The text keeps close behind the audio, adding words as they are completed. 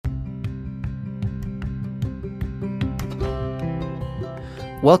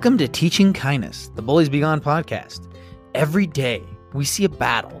Welcome to Teaching Kindness, the Bullies Be Gone podcast. Every day, we see a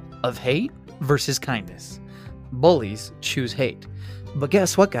battle of hate versus kindness. Bullies choose hate. But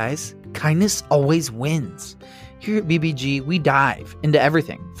guess what, guys? Kindness always wins. Here at BBG, we dive into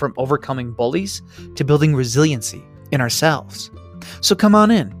everything from overcoming bullies to building resiliency in ourselves. So come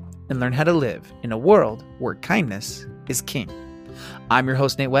on in and learn how to live in a world where kindness is king. I'm your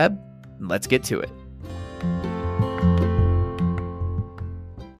host, Nate Webb, and let's get to it.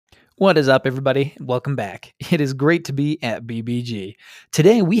 What is up, everybody? Welcome back. It is great to be at BBG.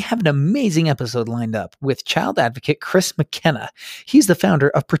 Today, we have an amazing episode lined up with child advocate Chris McKenna. He's the founder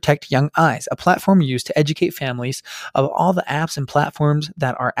of Protect Young Eyes, a platform used to educate families of all the apps and platforms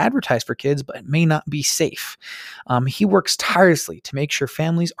that are advertised for kids but may not be safe. He works tirelessly to make sure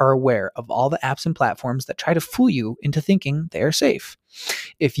families are aware of all the apps and platforms that try to fool you into thinking they are safe.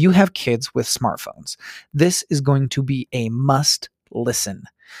 If you have kids with smartphones, this is going to be a must listen.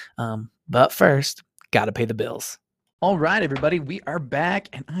 But first, gotta pay the bills. All right, everybody, we are back,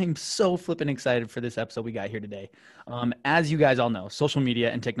 and I'm so flipping excited for this episode we got here today. As you guys all know, social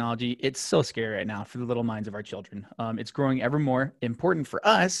media and technology, it's so scary right now for the little minds of our children. It's growing ever more important for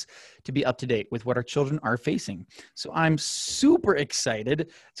us to be up to date with what our children are facing. So I'm super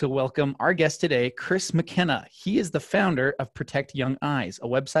excited to welcome our guest today, Chris McKenna. He is the founder of Protect Young Eyes, a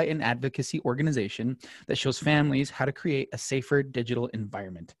website and advocacy organization that shows families how to create a safer digital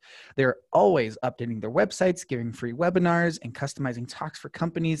environment. They're always updating their websites, giving free webinars, and customizing talks for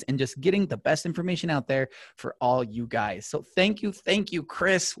companies, and just getting the best information out there for all you guys. So thank you,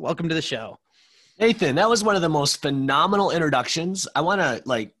 Chris. Welcome to the show. Nathan, that was one of the most phenomenal introductions. I want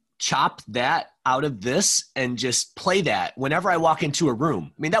to chop that out of this and just play that whenever I walk into a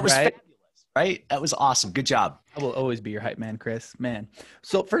room. I mean, that was fabulous, right? That was awesome. Good job. I will always be your hype man, Chris, man.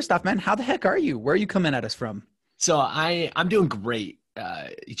 So first off, man, how the heck are you? Where are you coming at us from? So I'm doing great.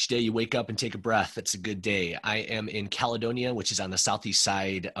 Each day you wake up and take a breath. It's a good day. I am in Caledonia, which is on the southeast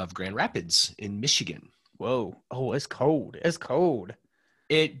side of Grand Rapids in Michigan. Whoa. Oh, it's cold. It's cold.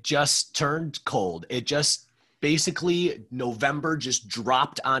 It just turned cold. It just basically November just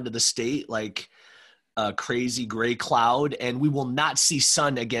dropped onto the state like a crazy gray cloud, and we will not see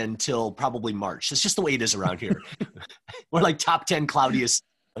sun again till probably March. It's just the way it is around here. We're like top 10 cloudiest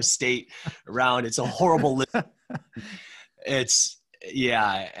state around. It's a horrible list.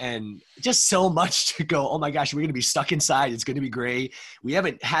 And just so much to go, oh my gosh, we're going to be stuck inside. It's going to be gray. We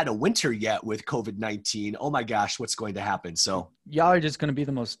haven't had a winter yet with COVID-19. Oh my gosh, what's going to happen? So y'all are just going to be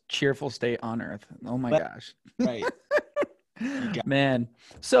the most cheerful state on earth. Oh my gosh. Right. Man.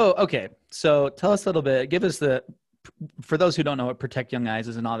 So, okay. So tell us a little bit, for those who don't know what Protect Young Eyes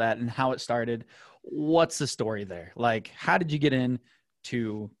is and all that and how it started, what's the story there? Like, how did you get in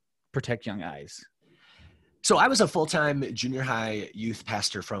to Protect Young Eyes? So I was a full-time junior high youth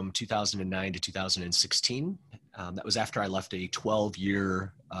pastor from 2009 to 2016. That was after I left a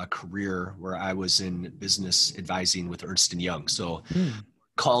 12-year career where I was in business advising with Ernst & Young. So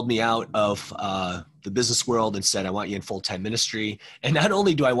called me out of the business world and said, I want you in full-time ministry. And not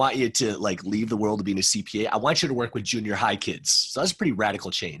only do I want you to leave the world of being a CPA, I want you to work with junior high kids. So that's a pretty radical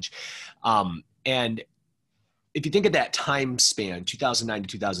change. And if you think of that time span, 2009 to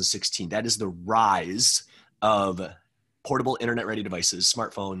 2016, that is the rise of portable internet-ready devices,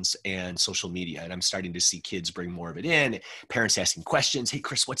 smartphones, and social media. And I'm starting to see kids bring more of it in, parents asking questions. Hey,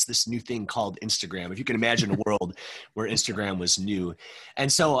 Chris, what's this new thing called Instagram? If you can imagine a world where Instagram was new.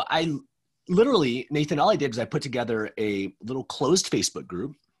 And so I literally, Nathan, all I did was I put together a little closed Facebook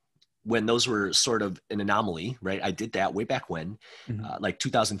group when those were sort of an anomaly, right? I did that way back when,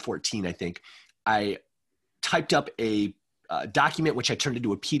 2014, I think. I typed up a document, which I turned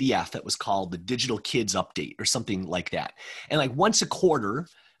into a PDF that was called the Digital Kids Update or something like that. And once a quarter,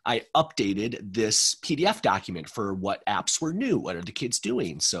 I updated this PDF document for what apps were new. What are the kids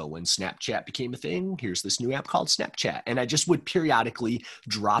doing? So when Snapchat became a thing, here's this new app called Snapchat. And I just would periodically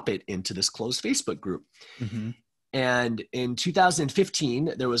drop it into this closed Facebook group. And in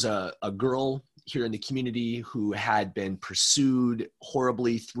 2015, there was a girl here in the community who had been pursued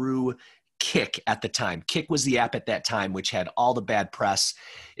horribly through Kick at the time. Kick was the app at that time, which had all the bad press.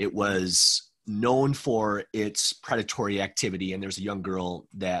 It was known for its predatory activity. And there's a young girl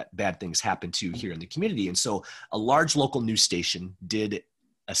that bad things happened to here in the community. And so a large local news station did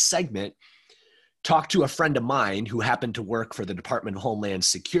a segment, talked to a friend of mine who happened to work for the Department of Homeland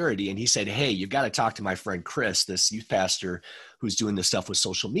Security. And he said, hey, you've got to talk to my friend Chris, this youth pastor who's doing this stuff with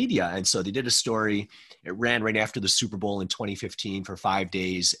social media. And so they did a story. It ran right after the Super Bowl in 2015 for 5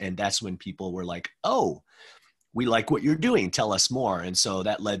 days. And that's when people were like, oh, we like what you're doing. Tell us more. And so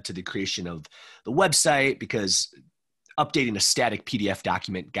that led to the creation of the website, because updating a static PDF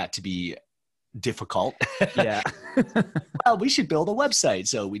document got to be difficult. Yeah. Well, we should build a website.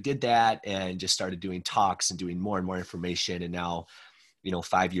 So we did that and just started doing talks and doing more and more information. And now,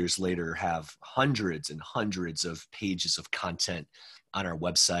 5 years later, have hundreds and hundreds of pages of content on our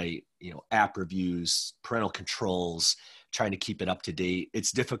website, app reviews, parental controls, trying to keep it up to date.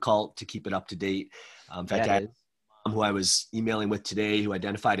 It's difficult to keep it up to date. In fact, Yeah, it is. who I was emailing with today, who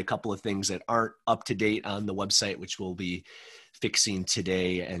identified a couple of things that aren't up to date on the website, which we'll be fixing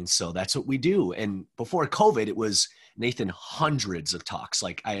today. And so that's what we do. And before COVID, it was, Nathan, hundreds of talks.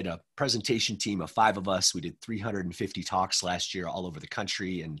 Like I had a presentation team of 5 of us. We did 350 talks last year all over the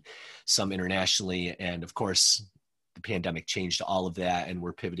country and some internationally. And of course, the pandemic changed all of that, and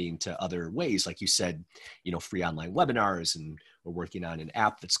we're pivoting to other ways. Like you said, free online webinars, and we're working on an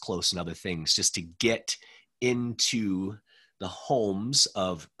app that's close and other things just to get into the homes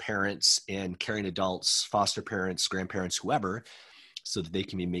of parents and caring adults, foster parents, grandparents, whoever, so that they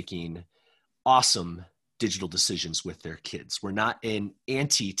can be making awesome digital decisions with their kids. We're not an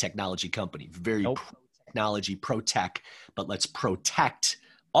anti-technology company, very Nope. pro-technology, pro-tech, but let's protect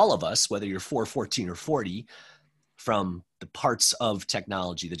all of us, whether you're 4, 14, or 40, from the parts of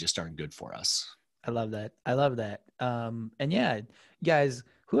technology that just aren't good for us. I love that. I love that. And yeah, guys,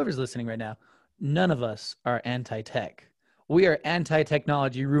 whoever's listening right now, none of us are anti-tech. We are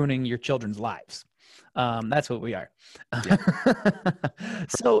anti-technology ruining your children's lives. That's what we are. Yeah.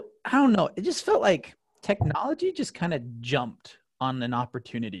 So I don't know. It just felt like technology just kind of jumped on an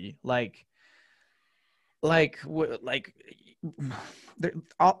opportunity.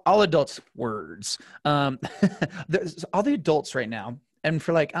 All adults words. There's all the adults right now. And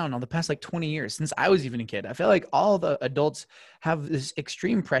for I don't know, the past 20 years since I was even a kid, I feel like all the adults have this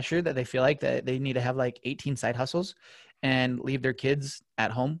extreme pressure that they feel like that they need to have 18 side hustles and leave their kids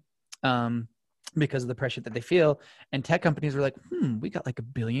at home because of the pressure that they feel. And tech companies were like, we got 1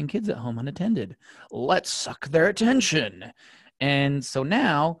 billion kids at home unattended. Let's suck their attention. And so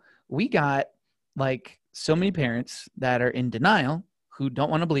now we got so many parents that are in denial who don't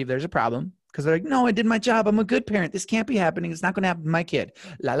want to believe there's a problem. Because they're like, no, I did my job. I'm a good parent. This can't be happening. It's not going to happen to my kid.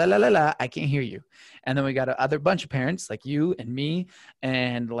 La, la, la, la, la. I can't hear you. And then we got other bunch of parents like you and me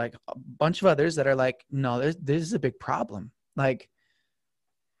and a bunch of others that are like, no, this is a big problem.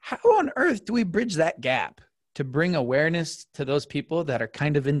 How on earth do we bridge that gap to bring awareness to those people that are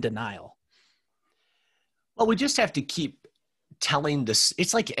kind of in denial? Well, we just have to keep telling this.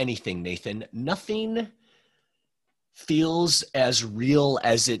 It's like anything, Nathan. Nothing feels as real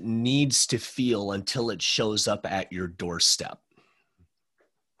as it needs to feel until it shows up at your doorstep.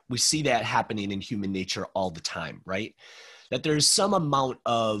 We see that happening in human nature all the time, right? That there's some amount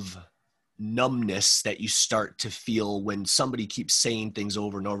of numbness that you start to feel when somebody keeps saying things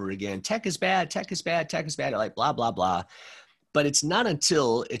over and over again. Tech is bad, tech is bad, tech is bad, blah, blah, blah. But it's not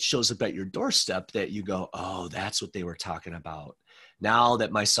until it shows up at your doorstep that you go, oh, that's what they were talking about. Now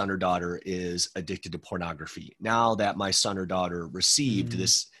that my son or daughter is addicted to pornography, now that my son or daughter received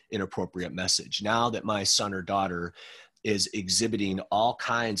this inappropriate message, now that my son or daughter is exhibiting all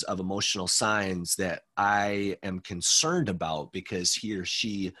kinds of emotional signs that I am concerned about because he or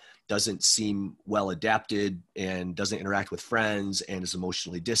she doesn't seem well adapted and doesn't interact with friends and is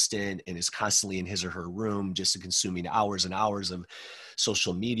emotionally distant and is constantly in his or her room just consuming hours and hours of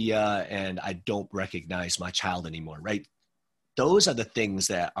social media, and I don't recognize my child anymore, right? Those are the things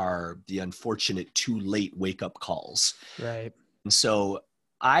that are the unfortunate too late wake-up calls. Right. And so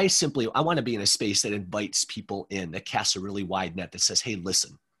I want to be in a space that invites people in, that casts a really wide net that says, hey,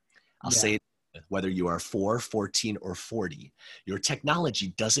 listen, I'll say it, whether you are 4, 14, or 40, your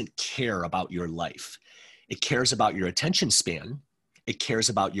technology doesn't care about your life. It cares about your attention span. It cares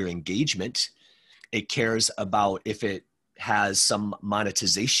about your engagement. It cares about if it has some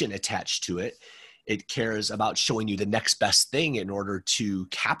monetization attached to it. It cares about showing you the next best thing in order to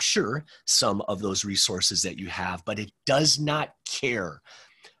capture some of those resources that you have, but it does not care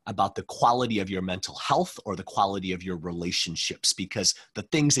about the quality of your mental health or the quality of your relationships, because the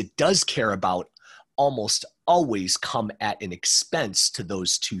things it does care about almost always come at an expense to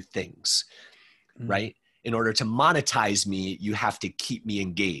those two things, right? In order to monetize me, you have to keep me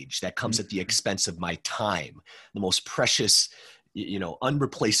engaged. That comes at the expense of my time, the most precious,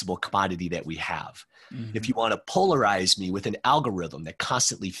 unreplaceable commodity that we have. If you want to polarize me with an algorithm that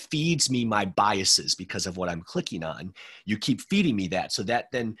constantly feeds me my biases because of what I'm clicking on, you keep feeding me that. So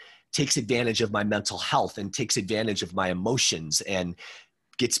that then takes advantage of my mental health and takes advantage of my emotions and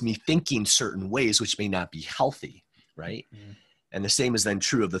gets me thinking certain ways, which may not be healthy, right? And the same is then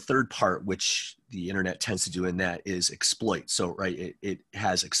true of the third part, which the internet tends to do, and that is exploit. So, right, it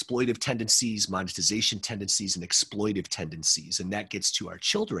has exploitive tendencies, monetization tendencies, and exploitive tendencies. And that gets to our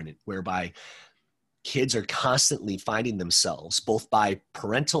children, whereby kids are constantly finding themselves, both by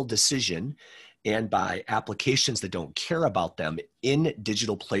parental decision and by applications that don't care about them, in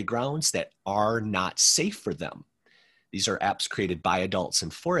digital playgrounds that are not safe for them. These are apps created by adults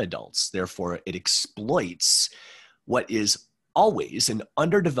and for adults. Therefore, it exploits what is always an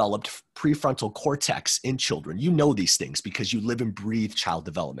underdeveloped prefrontal cortex in children. You know these things because you live and breathe child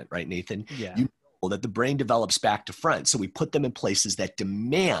development, right, Nathan? Yeah. You know that the brain develops back to front. So we put them in places that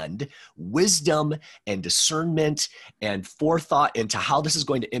demand wisdom and discernment and forethought into how this is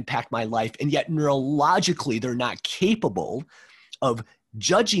going to impact my life. And yet neurologically, they're not capable of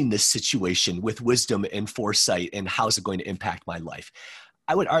judging this situation with wisdom and foresight and how's it going to impact my life.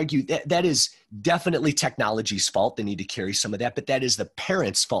 I would argue that that is definitely technology's fault. They need to carry some of that, but that is the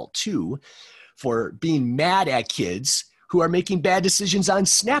parents' fault too, for being mad at kids who are making bad decisions on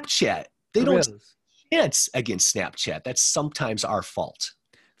Snapchat. They For don't reals. chance against Snapchat. That's sometimes our fault.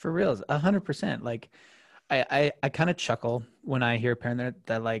 For reals. 100%. Like I kind of chuckle when I hear a parent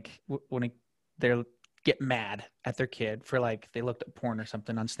that like when they're get mad at their kid for like they looked at porn or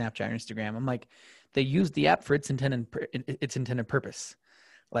something on Snapchat or Instagram. I'm like, they used the app for its intended purpose.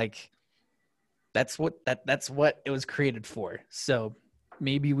 Like that's what it was created for. So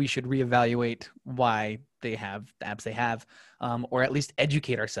maybe we should reevaluate why they have the apps they have, or at least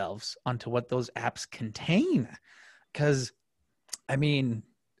educate ourselves onto what those apps contain. Because I mean,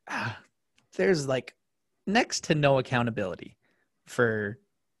 there's like next to no accountability for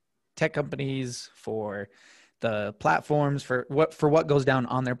tech companies, for the platforms, for what goes down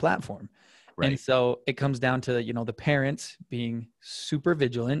on their platform. Right. And so it comes down to, the parents being super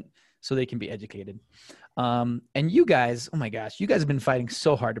vigilant so they can be educated. And you guys, oh my gosh, you guys have been fighting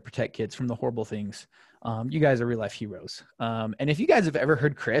so hard to protect kids from the horrible things. You guys are real life heroes. And if you guys have ever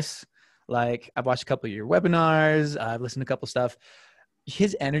heard Chris, like I've watched a couple of your webinars, I've listened to a couple of stuff.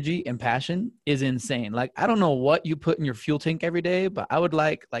 His energy and passion is insane. Like, I don't know what you put in your fuel tank every day, but I would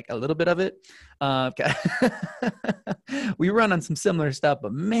like a little bit of it. We run on some similar stuff,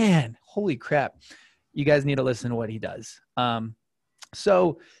 but man, holy crap. You guys need to listen to what he does.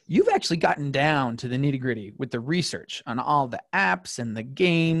 So you've actually gotten down to the nitty gritty with the research on all the apps and the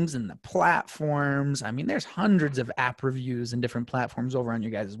games and the platforms. I mean, there's hundreds of app reviews and different platforms over on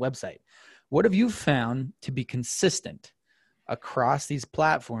your guys' website. What have you found to be consistent across these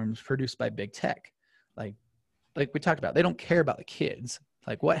platforms produced by big tech? Like we talked about, they don't care about the kids.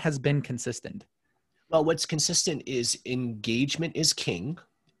 Like, what has been consistent? Well, what's consistent is engagement is king.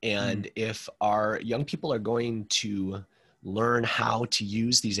 And if our young people are going to learn how to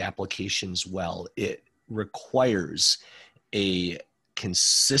use these applications well, it requires a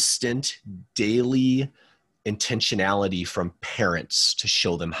consistent daily intentionality from parents to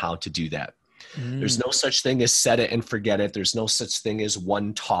show them how to do that. There's no such thing as set it and forget it. There's no such thing as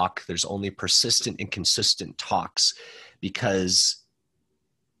one talk. There's only persistent and consistent talks, because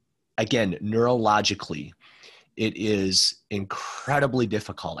again, neurologically, it is incredibly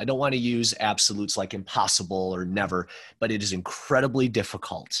difficult. I don't want to use absolutes like impossible or never, but it is incredibly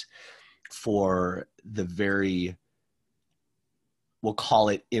difficult for the very, we'll call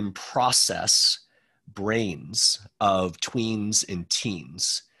it in process brains of tweens and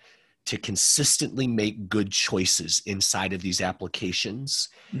teens to consistently make good choices inside of these applications,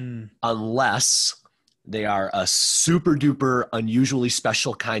 unless they are a super duper unusually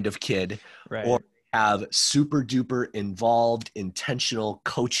special kind of kid, right, or have super duper involved intentional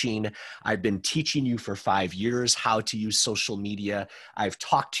coaching. I've been teaching you for 5 years how to use social media. I've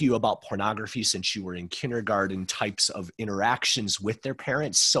talked to you about pornography since you were in kindergarten, types of interactions with their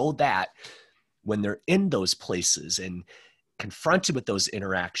parents, so that when they're in those places and confronted with those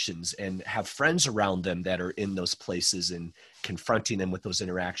interactions and have friends around them that are in those places and confronting them with those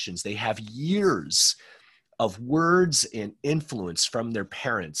interactions, they have years of words and influence from their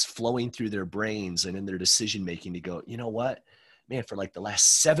parents flowing through their brains and in their decision making to go, you know what, man, for like the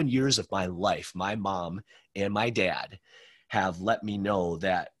last 7 years of my life, my mom and my dad have let me know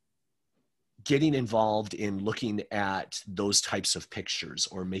that getting involved in looking at those types of pictures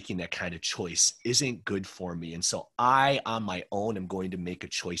or making that kind of choice isn't good for me. And so I, on my own, am going to make a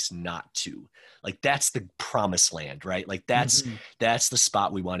choice not to. Like, that's the promised land, right? Like that's the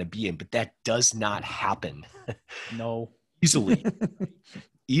spot we want to be in, but that does not happen. No. Easily.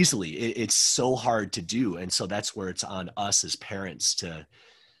 It's so hard to do. And so that's where it's on us as parents to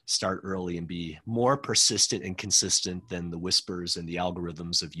start early and be more persistent and consistent than the whispers and the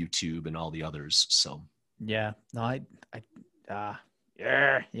algorithms of YouTube and all the others. So yeah, no, Ah,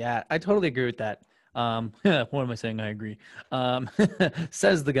 yeah, I totally agree with that. What am I saying? I agree. Um,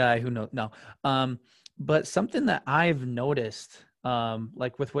 says the guy who knows. No, but something that I've noticed,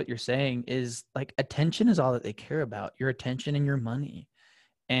 like with what you're saying, is like attention is all that they care about. Your attention and your money,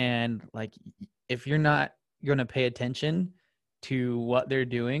 and like if you're not going to pay attention to what they're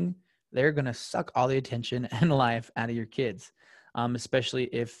doing, they're going to suck all the attention and life out of your kids, especially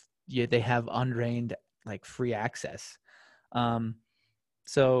if they have undrained like free access. Um,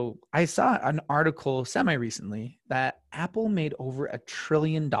 so I saw an article semi recently that Apple made over $1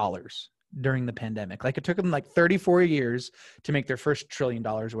 trillion during the pandemic. Like it took them like 34 years to make their first $1 trillion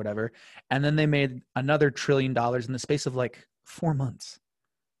or whatever. And then they made another $1 trillion in the space of like 4 months.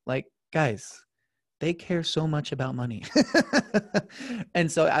 Like, guys, they care so much about money.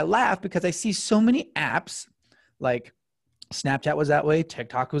 And so I laugh because I see so many apps like Snapchat was that way,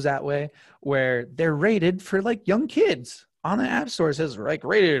 TikTok was that way, where they're rated for like young kids on the app store. It says like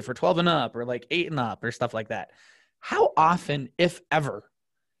rated for 12 and up or like 8 and up or stuff like that. How often, if ever,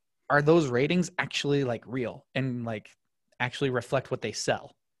 are those ratings actually like real and like actually reflect what they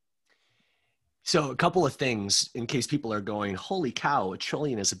sell? So a couple of things in case people are going, holy cow, $1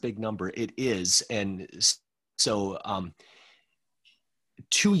 trillion is a big number. It is. And so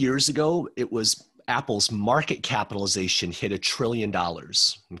 2 years ago, it was Apple's market capitalization hit $1 trillion.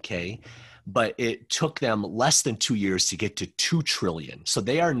 Okay. But it took them less than 2 years to get to 2 trillion. So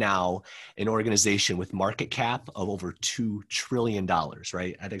they are now an organization with market cap of over $2 trillion,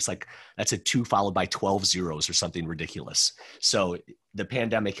 right? I think it's like that's a two followed by 12 zeros or something ridiculous. So the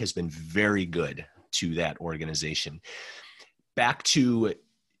pandemic has been very good to that organization. Back to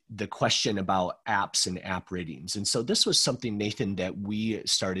the question about apps and app ratings. And so this was something, Nathan, that we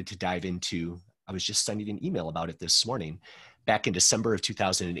started to dive into. I was just sending an email about it this morning back in December of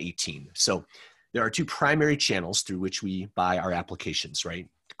 2018. So there are two primary channels through which we buy our applications, right?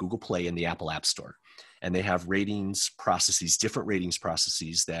 Google Play and the Apple App Store. And they have ratings processes, different ratings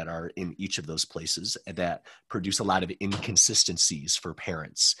processes that are in each of those places that produce a lot of inconsistencies for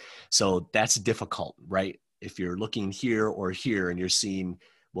parents. So that's difficult, right? If you're looking here or here and you're seeing,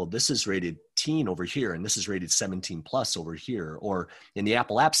 well, this is rated teen over here and this is rated 17 plus over here. Or in the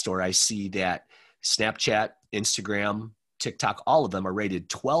Apple App Store, I see that Snapchat, Instagram, TikTok, all of them are rated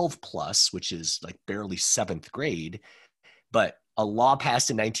 12 plus, which is like barely seventh grade. But a law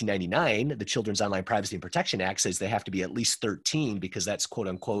passed in 1999, the Children's Online Privacy and Protection Act, says they have to be at least 13 because that's quote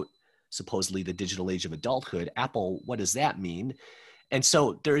unquote, supposedly the digital age of adulthood. Apple, what does that mean? And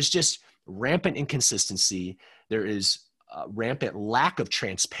so there is just rampant inconsistency. There is rampant lack of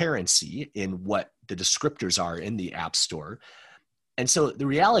transparency in what the descriptors are in the App Store. And so the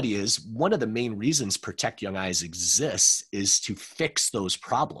reality is one of the main reasons Protect Young Eyes exists is to fix those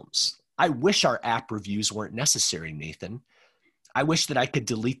problems. I wish our app reviews weren't necessary, Nathan. I wish that I could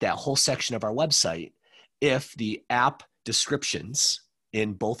delete that whole section of our website if the app descriptions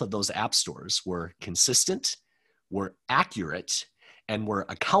in both of those app stores were consistent, were accurate, and were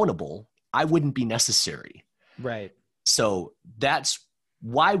accountable. I wouldn't be necessary. Right. So that's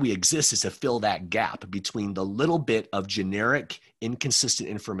why we exist, is to fill that gap between the little bit of generic, inconsistent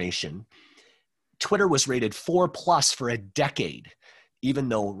information. Twitter was rated 4+ for a decade, even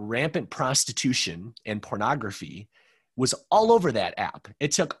though rampant prostitution and pornography was all over that app.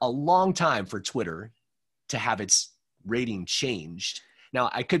 It took a long time for Twitter to have its rating changed. Now,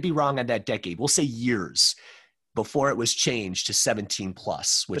 I could be wrong on that decade. We'll say years before it was changed to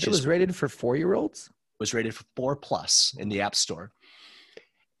 17+, which but it was rated for 4-year-olds? Was rated for 4+ in the App Store.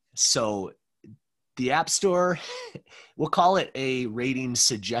 So the App Store, we'll call it a rating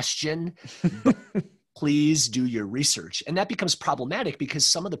suggestion, but please do your research. And that becomes problematic because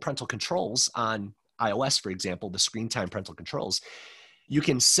some of the parental controls on iOS, for example, the screen time parental controls, you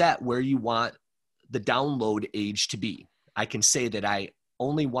can set where you want the download age to be. I can say that I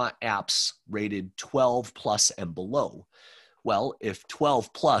only want apps rated 12+ and below. Well, if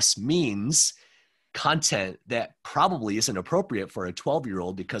 12+ means content that probably isn't appropriate for a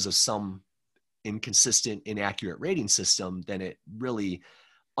 12-year-old because of some inconsistent, inaccurate rating system, then it really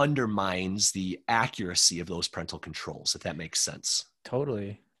undermines the accuracy of those parental controls, if that makes sense.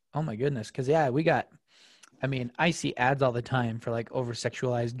 Totally. Oh my goodness. Cause yeah, I see ads all the time for like over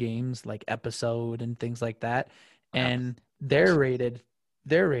sexualized games like Episode and things like that. And they're rated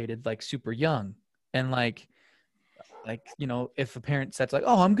like super young. And like, if a parent sets like,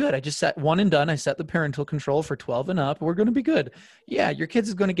 oh, I'm good. I just set one and done. I set the parental control for 12 and up. We're going to be good. Yeah. Your kids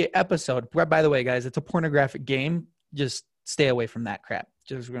is going to get Episode. By the way, guys, it's a pornographic game. Just stay away from that crap.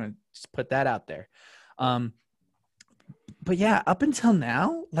 We're going to just put that out there. But yeah, up until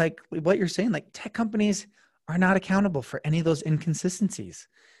now, like what you're saying, like tech companies are not accountable for any of those inconsistencies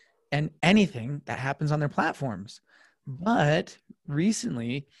and anything that happens on their platforms. But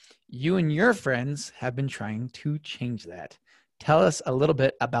recently, you and your friends have been trying to change that. Tell us a little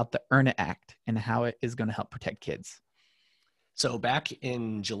bit about the Earn It Act and how it is going to help protect kids. So back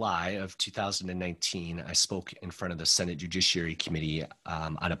in July of 2019, I spoke in front of the Senate Judiciary Committee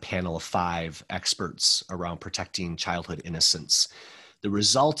on a panel of 5 experts around protecting childhood innocence. The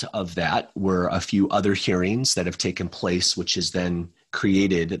result of that were a few other hearings that have taken place, which has then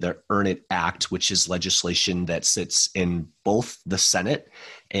created the Earn It Act, which is legislation that sits in both the Senate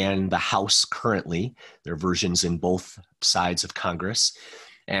and the House currently. There are versions in both sides of Congress.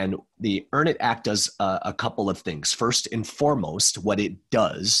 And the Earn It Act does a couple of things. First and foremost, what it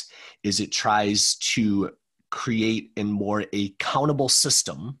does is it tries to create a more accountable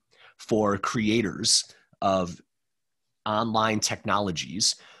system for creators of online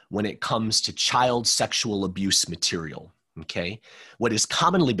technologies when it comes to child sexual abuse material. Okay, what has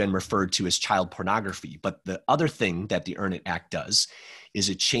commonly been referred to as child pornography. But the other thing that the Earn It Act does is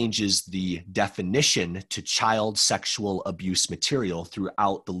it changes the definition to child sexual abuse material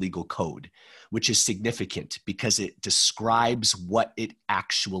throughout the legal code, which is significant because it describes what it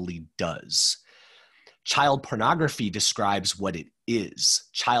actually does. Child pornography describes what it is.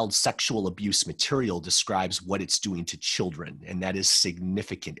 Child sexual abuse material describes what it's doing to children, and that is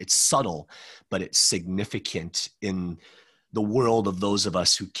significant. It's subtle, but it's significant in the world of those of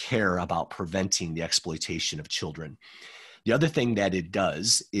us who care about preventing the exploitation of children. The other thing that it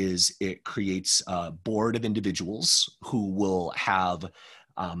does is it creates a board of individuals who will have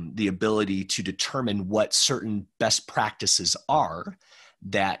the ability to determine what certain best practices are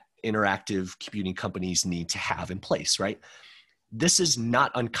that interactive computing companies need to have in place, right? This is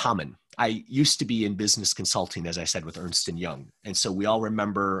not uncommon. I used to be in business consulting, as I said, with Ernst & Young. And so we all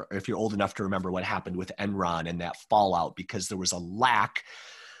remember, if you're old enough to remember what happened with Enron and that fallout, because there was a lack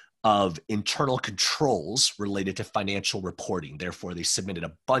of internal controls related to financial reporting. Therefore, they submitted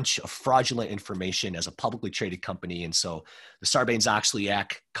a bunch of fraudulent information as a publicly traded company. And so the Sarbanes-Oxley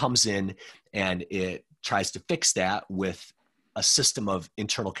Act comes in and it tries to fix that with a system of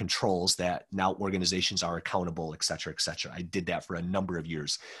internal controls that now organizations are accountable, et cetera, et cetera. I did that for a number of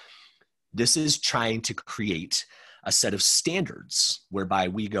years. This is trying to create a set of standards whereby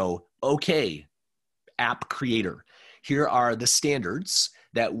we go, okay, app creator, here are the standards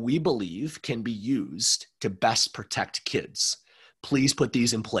that we believe can be used to best protect kids. Please put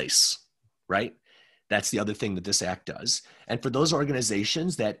these in place, right? That's the other thing that this act does. And for those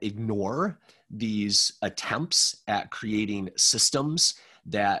organizations that ignore these attempts at creating systems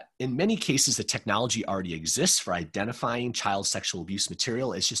that in many cases the technology already exists for identifying child sexual abuse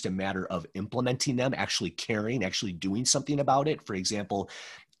material, it's just a matter of implementing them, actually caring, actually doing something about it. For example,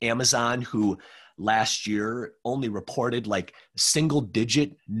 Amazon, who last year only reported like single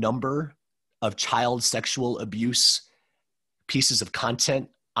digit number of child sexual abuse pieces of content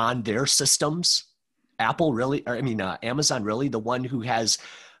on their systems. Amazon really, the one who has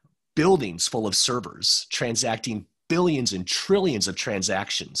buildings full of servers transacting billions and trillions of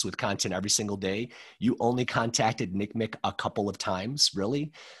transactions with content every single day. You only contacted NCMEC a couple of times,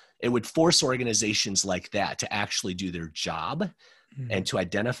 really? It would force organizations like that to actually do their job and to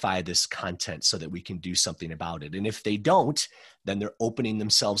identify this content so that we can do something about it. And if they don't, then they're opening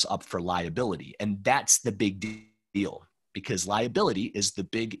themselves up for liability. And that's the big deal, because liability is the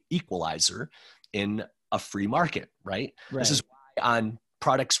big equalizer in a free market, right? This is why on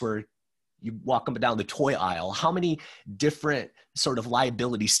products where you walk them down the toy aisle, how many different sort of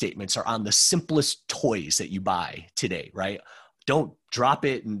liability statements are on the simplest toys that you buy today, right? Don't drop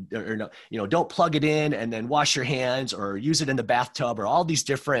it don't plug it in and then wash your hands or use it in the bathtub, or all these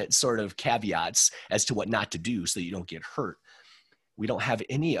different sort of caveats as to what not to do so that you don't get hurt. We don't have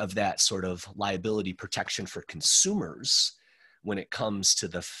any of that sort of liability protection for consumers when it comes to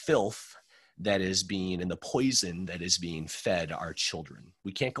the filth that is being and the poison that is being fed our children.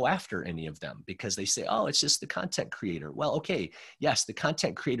 We can't go after any of them because they say, oh, it's just the content creator. Well, okay, yes, the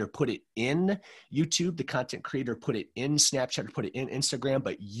content creator put it in YouTube, the content creator put it in Snapchat, put it in Instagram,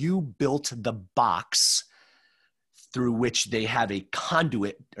 but you built the box through which they have a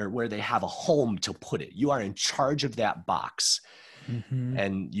conduit or where they have a home to put it. You are in charge of that box,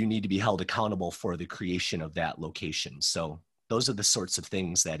 and you need to be held accountable for the creation of that location. So those are the sorts of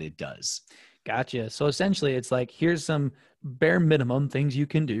things that it does. Gotcha. So essentially it's like, here's some bare minimum things you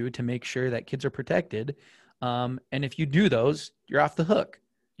can do to make sure that kids are protected. And if you do those, you're off the hook.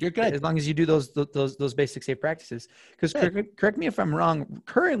 You're good. As long as you do those basic safe practices. Because correct me if I'm wrong,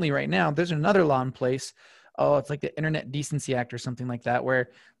 currently right now, there's another law in place oh, it's like the Internet Decency Act or something like that, where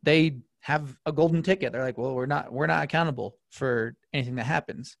they have a golden ticket. They're like, well, we're not accountable for anything that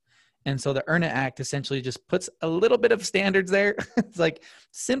happens. And so the Earn It Act essentially just puts a little bit of standards there. It's like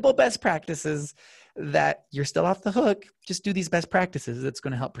simple best practices that you're still off the hook. Just do these best practices. That's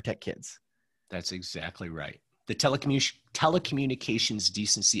going to help protect kids. That's exactly right. The Telecommunications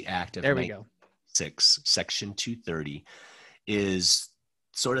Decency Act of There we go. 1996, Section 230, is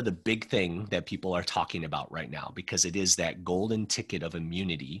sort of the big thing that people are talking about right now, because it is that golden ticket of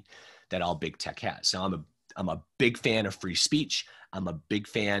immunity that all big tech has. So I'm a big fan of free speech. I'm a big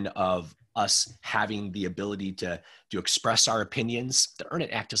fan of us having the ability to express our opinions. The Earn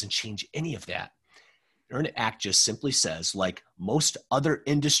It Act doesn't change any of that. The Earn It Act just simply says, like most other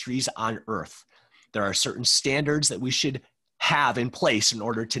industries on earth, there are certain standards that we should have in place in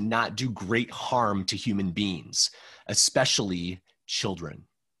order to not do great harm to human beings, especially children.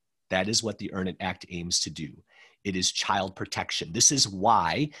 That is what the Earn It Act aims to do. It is child protection. This is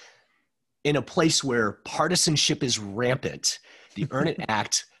why, in a place where partisanship is rampant, the Earn It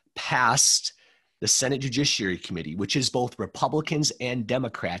Act passed the Senate Judiciary Committee, which is both Republicans and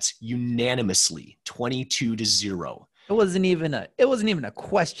Democrats, unanimously, 22-0. It wasn't even a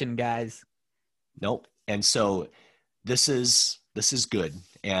question, guys. Nope. And so this is good.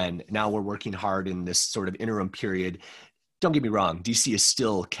 And now we're working hard in this sort of interim period. Don't get me wrong, DC is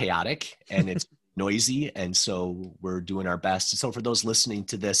still chaotic and it's noisy. And so we're doing our best. So for those listening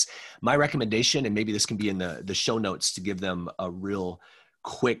to this, my recommendation, and maybe this can be in the show notes to give them a real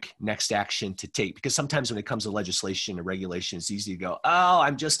quick next action to take, because sometimes when it comes to legislation and regulation, it's easy to go, oh,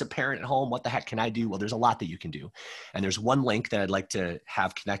 I'm just a parent at home. What the heck can I do? Well, there's a lot that you can do. And there's one link that I'd like to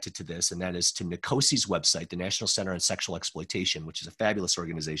have connected to this, and that is to NCOSE's website, the National Center on Sexual Exploitation, which is a fabulous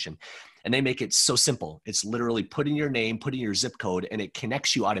organization. And they make it so simple. It's literally put in your name, put in your zip code, and it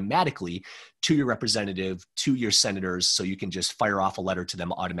connects you automatically to your representative, to your senators, so you can just fire off a letter to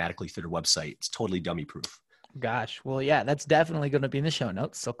them automatically through their website. It's totally dummy proof. Gosh, well, yeah, that's definitely going to be in the show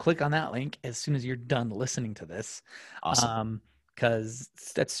notes. So click on that link as soon as you're done listening to this. Awesome. Because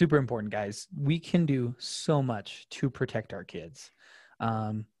that's super important, guys. We can do so much to protect our kids.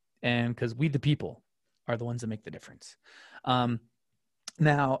 And because we, the people, are the ones that make the difference.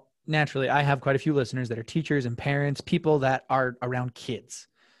 Now, naturally, I have quite a few listeners that are teachers and parents, people that are around kids.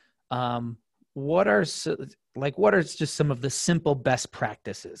 What are just some of the simple best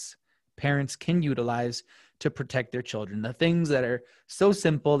practices parents can utilize to protect their children? The things that are so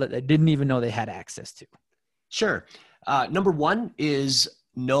simple that they didn't even know they had access to. Sure. Number one is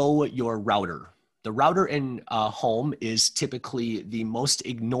know your router. The router in a home is typically the most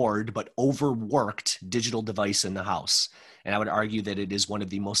ignored but overworked digital device in the house. And I would argue that it is one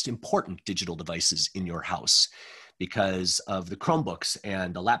of the most important digital devices in your house, because of the Chromebooks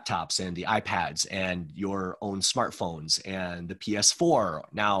and the laptops and the iPads and your own smartphones and the PS4,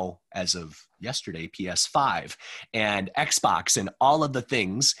 now as of yesterday, PS5, and Xbox, and all of the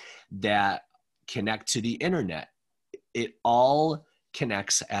things that connect to the internet. It all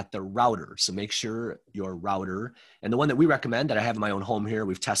connects at the router. So make sure your router, and the one that we recommend that I have in my own home here,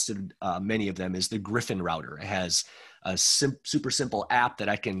 we've tested many of them, is the Griffin router. It has a super simple app that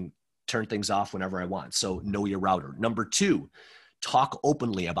I can turn things off whenever I want. So know your router. Number two, talk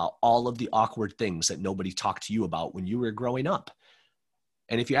openly about all of the awkward things that nobody talked to you about when you were growing up.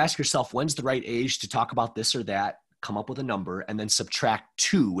 And if you ask yourself, when's the right age to talk about this or that, come up with a number and then subtract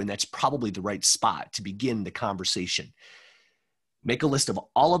 2, and that's probably the right spot to begin the conversation. Make a list of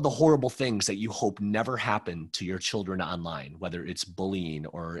all of the horrible things that you hope never happen to your children online, whether it's bullying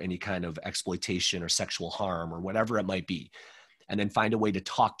or any kind of exploitation or sexual harm or whatever it might be. And then find a way to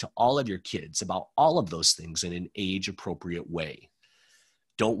talk to all of your kids about all of those things in an age-appropriate way.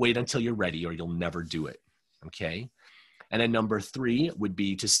 Don't wait until you're ready or you'll never do it, okay? And then number 3 would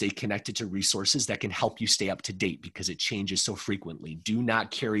be to stay connected to resources that can help you stay up to date, because it changes so frequently. Do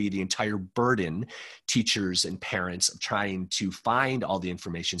not carry the entire burden, teachers and parents, of trying to find all the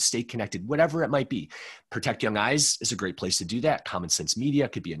information. Stay connected, whatever it might be. Protect Young Eyes is a great place to do that. Common Sense Media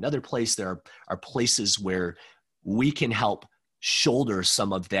could be another place. There are places where we can help shoulder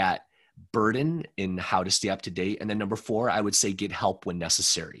some of that burden in how to stay up to date. And then number 4, I would say get help when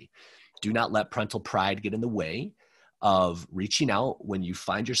necessary. Do not let parental pride get in the way of reaching out when you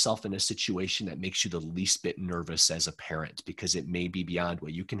find yourself in a situation that makes you the least bit nervous as a parent, because it may be beyond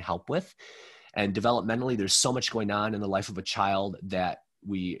what you can help with. And developmentally, there's so much going on in the life of a child that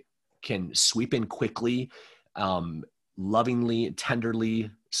we can sweep in quickly, lovingly,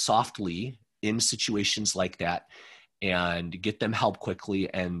 tenderly, softly in situations like that, and get them help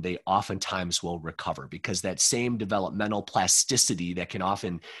quickly, and they oftentimes will recover, because that same developmental plasticity that can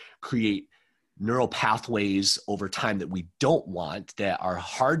often create neural pathways over time that we don't want, that are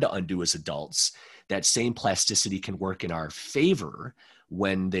hard to undo as adults, that same plasticity can work in our favor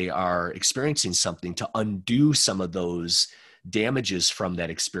when they are experiencing something, to undo some of those damages from that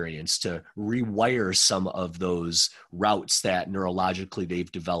experience, to rewire some of those routes that neurologically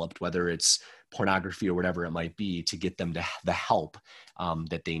they've developed, whether it's pornography or whatever it might be, to get them to the help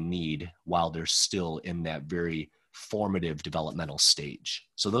that they need while they're still in that very formative developmental stage.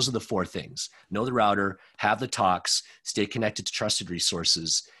 So those are the four things: know the router, have the talks, stay connected to trusted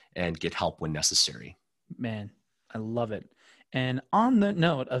resources, and get help when necessary. Man, I love it. And on the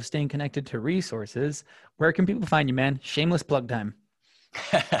note of staying connected to resources, where can people find you, man? Shameless plug time.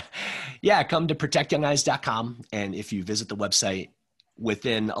 Yeah, come to protectyoungeyes.com. And if you visit the website,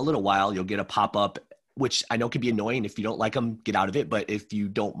 within a little while, you'll get a pop-up, which I know can be annoying. If you don't like them, get out of it. But if you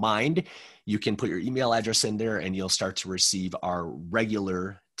don't mind, you can put your email address in there and you'll start to receive our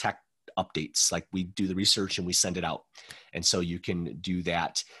regular tech updates. Like, we do the research and we send it out. And so you can do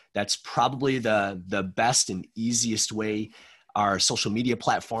that. That's probably the best and easiest way. Our social media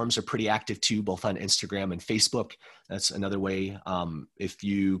platforms are pretty active too, both on Instagram and Facebook. That's another way. If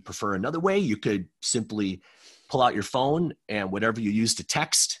you prefer another way, you could simply pull out your phone and whatever you use to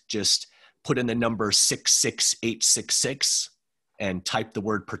text, just put in the number 66866 and type the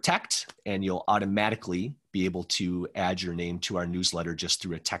word protect, and you'll automatically be able to add your name to our newsletter just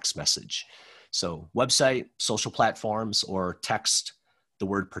through a text message. So website, social platforms, or text the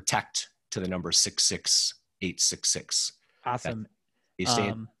word protect to the number 66866. Awesome.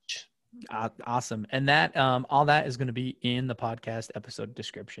 Awesome. And that, all that is going to be in the podcast episode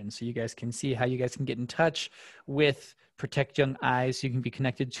description. So you guys can see how you guys can get in touch with Protect Young Eyes. So you can be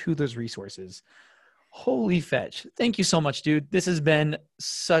connected to those resources. Holy fetch. Thank you so much, dude. This has been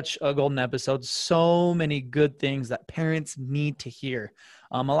such a golden episode. So many good things that parents need to hear.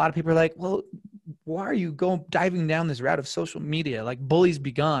 A lot of people are like, well, why are you diving down this route of social media? Like, bullies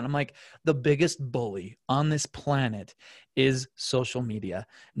be gone. I'm like, the biggest bully on this planet is social media.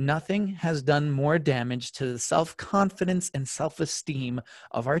 Nothing has done more damage to the self-confidence and self-esteem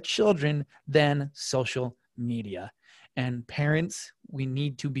of our children than social media. And parents, we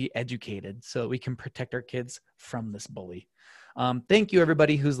need to be educated so that we can protect our kids from this bully. Thank you,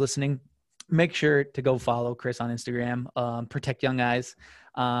 everybody who's listening. Make sure to go follow Chris on Instagram, Protect Young Eyes.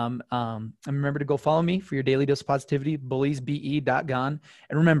 And remember to go follow me for your daily dose of positivity, bulliesbe.gone.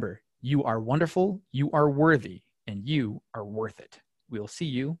 And remember, you are wonderful, you are worthy, and you are worth it. We'll see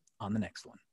you on the next one.